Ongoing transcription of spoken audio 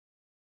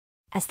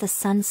As the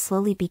sun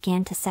slowly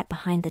began to set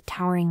behind the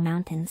towering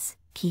mountains,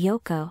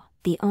 Kiyoko,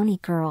 the Oni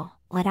girl,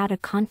 let out a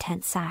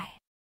content sigh.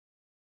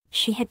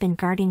 She had been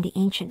guarding the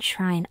ancient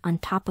shrine on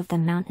top of the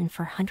mountain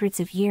for hundreds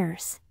of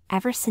years,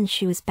 ever since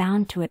she was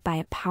bound to it by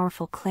a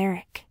powerful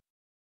cleric.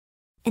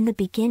 In the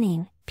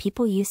beginning,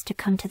 people used to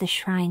come to the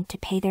shrine to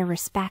pay their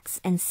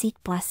respects and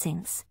seek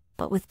blessings,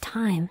 but with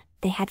time,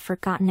 they had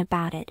forgotten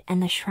about it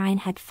and the shrine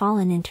had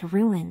fallen into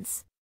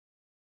ruins.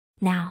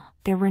 Now,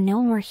 there were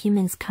no more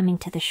humans coming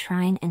to the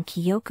shrine and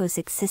Kiyoko's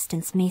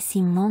existence may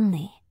seem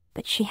lonely,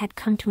 but she had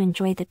come to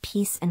enjoy the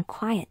peace and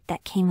quiet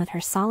that came with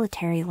her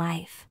solitary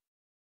life.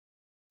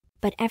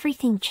 But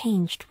everything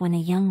changed when a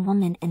young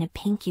woman in a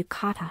pink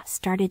yukata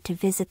started to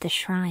visit the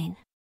shrine.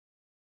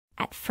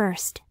 At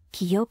first,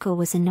 Kiyoko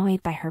was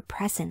annoyed by her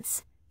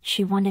presence.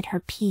 She wanted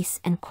her peace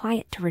and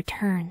quiet to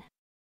return.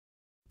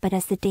 But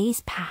as the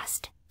days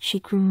passed, she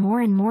grew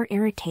more and more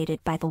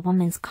irritated by the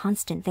woman's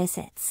constant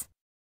visits.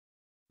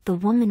 The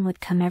woman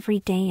would come every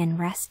day and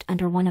rest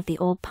under one of the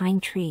old pine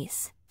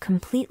trees,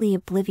 completely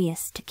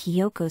oblivious to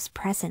Kiyoko's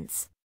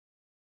presence.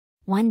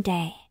 One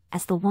day,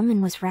 as the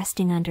woman was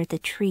resting under the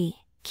tree,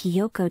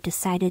 Kiyoko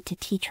decided to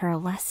teach her a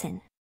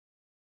lesson.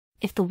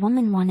 If the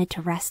woman wanted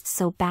to rest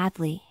so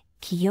badly,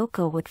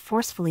 Kiyoko would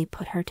forcefully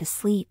put her to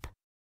sleep.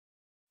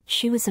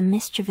 She was a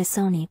mischievous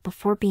Oni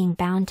before being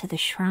bound to the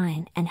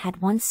shrine and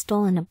had once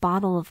stolen a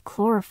bottle of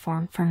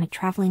chloroform from a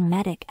traveling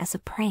medic as a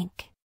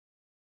prank.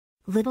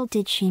 Little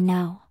did she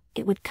know,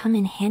 it would come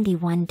in handy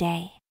one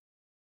day.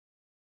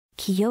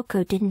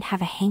 Kiyoko didn't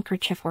have a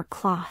handkerchief or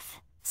cloth,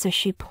 so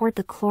she poured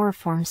the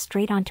chloroform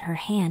straight onto her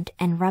hand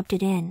and rubbed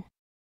it in.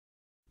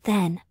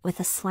 Then, with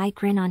a sly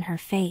grin on her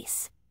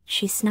face,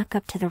 she snuck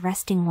up to the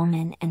resting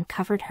woman and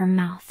covered her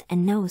mouth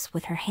and nose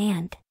with her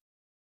hand.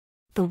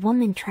 The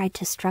woman tried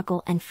to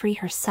struggle and free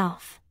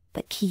herself,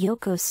 but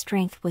Kiyoko's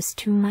strength was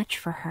too much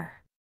for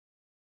her.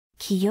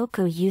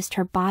 Kiyoko used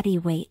her body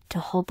weight to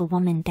hold the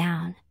woman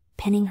down,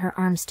 pinning her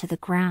arms to the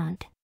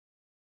ground.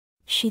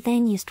 She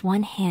then used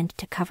one hand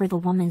to cover the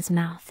woman's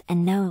mouth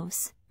and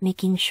nose,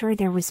 making sure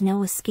there was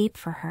no escape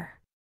for her.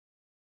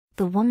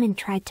 The woman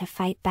tried to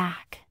fight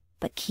back,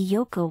 but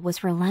Kiyoko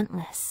was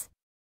relentless.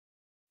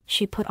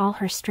 She put all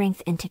her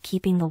strength into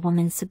keeping the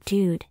woman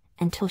subdued,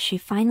 until she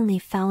finally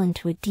fell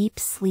into a deep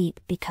sleep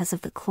because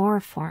of the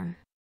chloroform.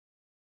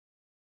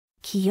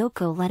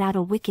 Kiyoko let out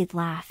a wicked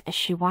laugh as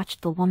she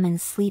watched the woman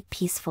sleep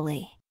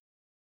peacefully.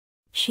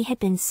 She had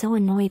been so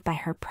annoyed by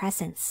her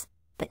presence,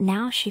 but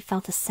now she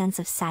felt a sense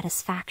of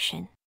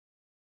satisfaction.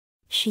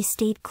 She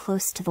stayed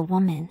close to the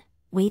woman,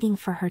 waiting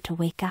for her to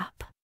wake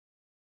up.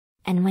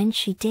 And when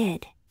she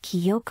did,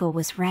 Kiyoko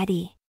was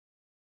ready.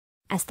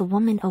 As the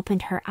woman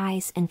opened her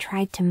eyes and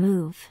tried to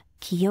move,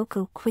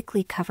 Kiyoko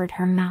quickly covered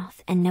her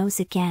mouth and nose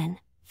again,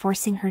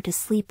 forcing her to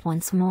sleep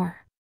once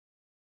more.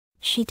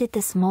 She did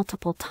this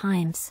multiple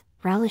times,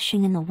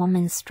 relishing in the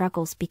woman's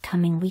struggles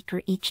becoming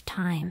weaker each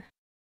time.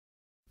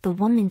 The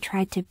woman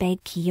tried to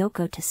beg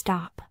Kiyoko to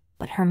stop,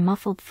 but her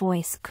muffled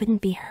voice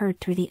couldn't be heard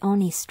through the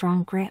Oni's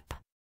strong grip.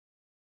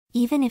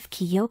 Even if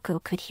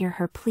Kiyoko could hear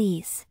her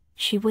pleas,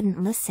 she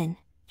wouldn't listen.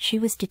 She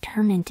was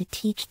determined to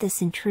teach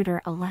this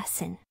intruder a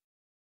lesson.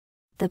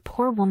 The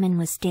poor woman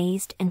was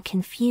dazed and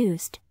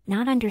confused,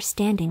 not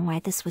understanding why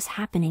this was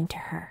happening to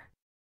her.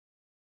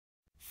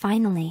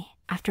 Finally,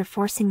 after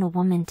forcing the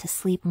woman to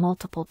sleep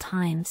multiple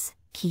times,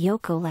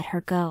 Kiyoko let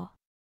her go.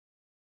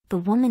 The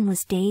woman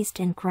was dazed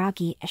and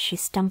groggy as she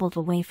stumbled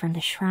away from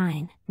the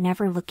shrine,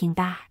 never looking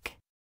back.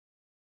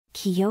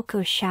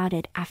 Kiyoko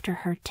shouted after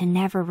her to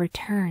never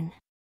return.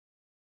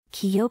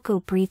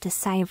 Kiyoko breathed a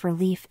sigh of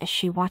relief as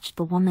she watched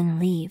the woman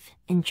leave,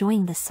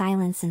 enjoying the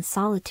silence and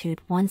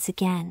solitude once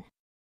again.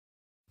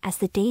 As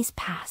the days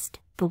passed,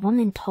 the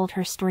woman told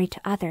her story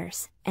to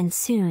others, and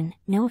soon,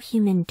 no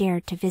human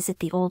dared to visit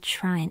the old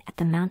shrine at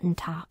the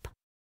mountaintop.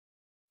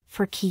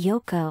 For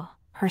Kiyoko,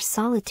 her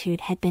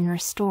solitude had been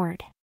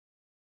restored.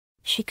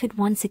 She could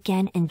once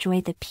again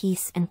enjoy the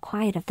peace and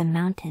quiet of the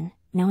mountain,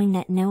 knowing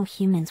that no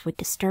humans would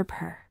disturb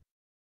her.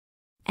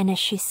 And as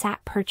she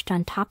sat perched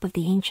on top of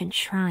the ancient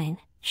shrine,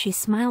 she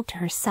smiled to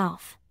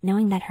herself,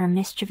 knowing that her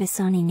mischievous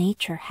Oni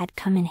nature had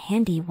come in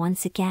handy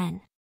once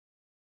again.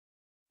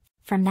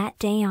 From that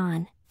day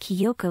on,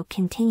 Kiyoko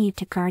continued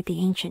to guard the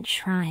ancient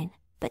shrine,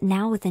 but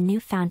now with a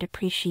newfound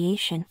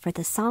appreciation for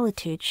the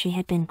solitude she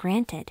had been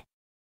granted.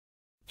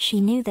 She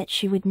knew that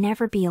she would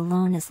never be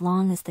alone as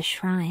long as the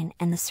shrine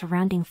and the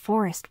surrounding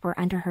forest were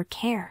under her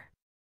care.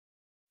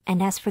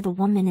 And as for the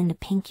woman in the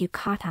pink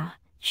yukata,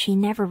 she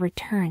never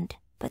returned,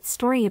 but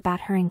story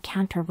about her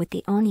encounter with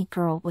the Oni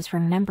girl was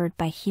remembered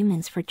by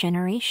humans for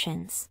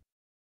generations.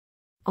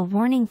 A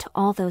warning to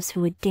all those who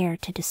would dare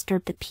to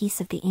disturb the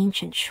peace of the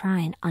ancient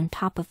shrine on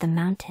top of the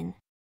mountain.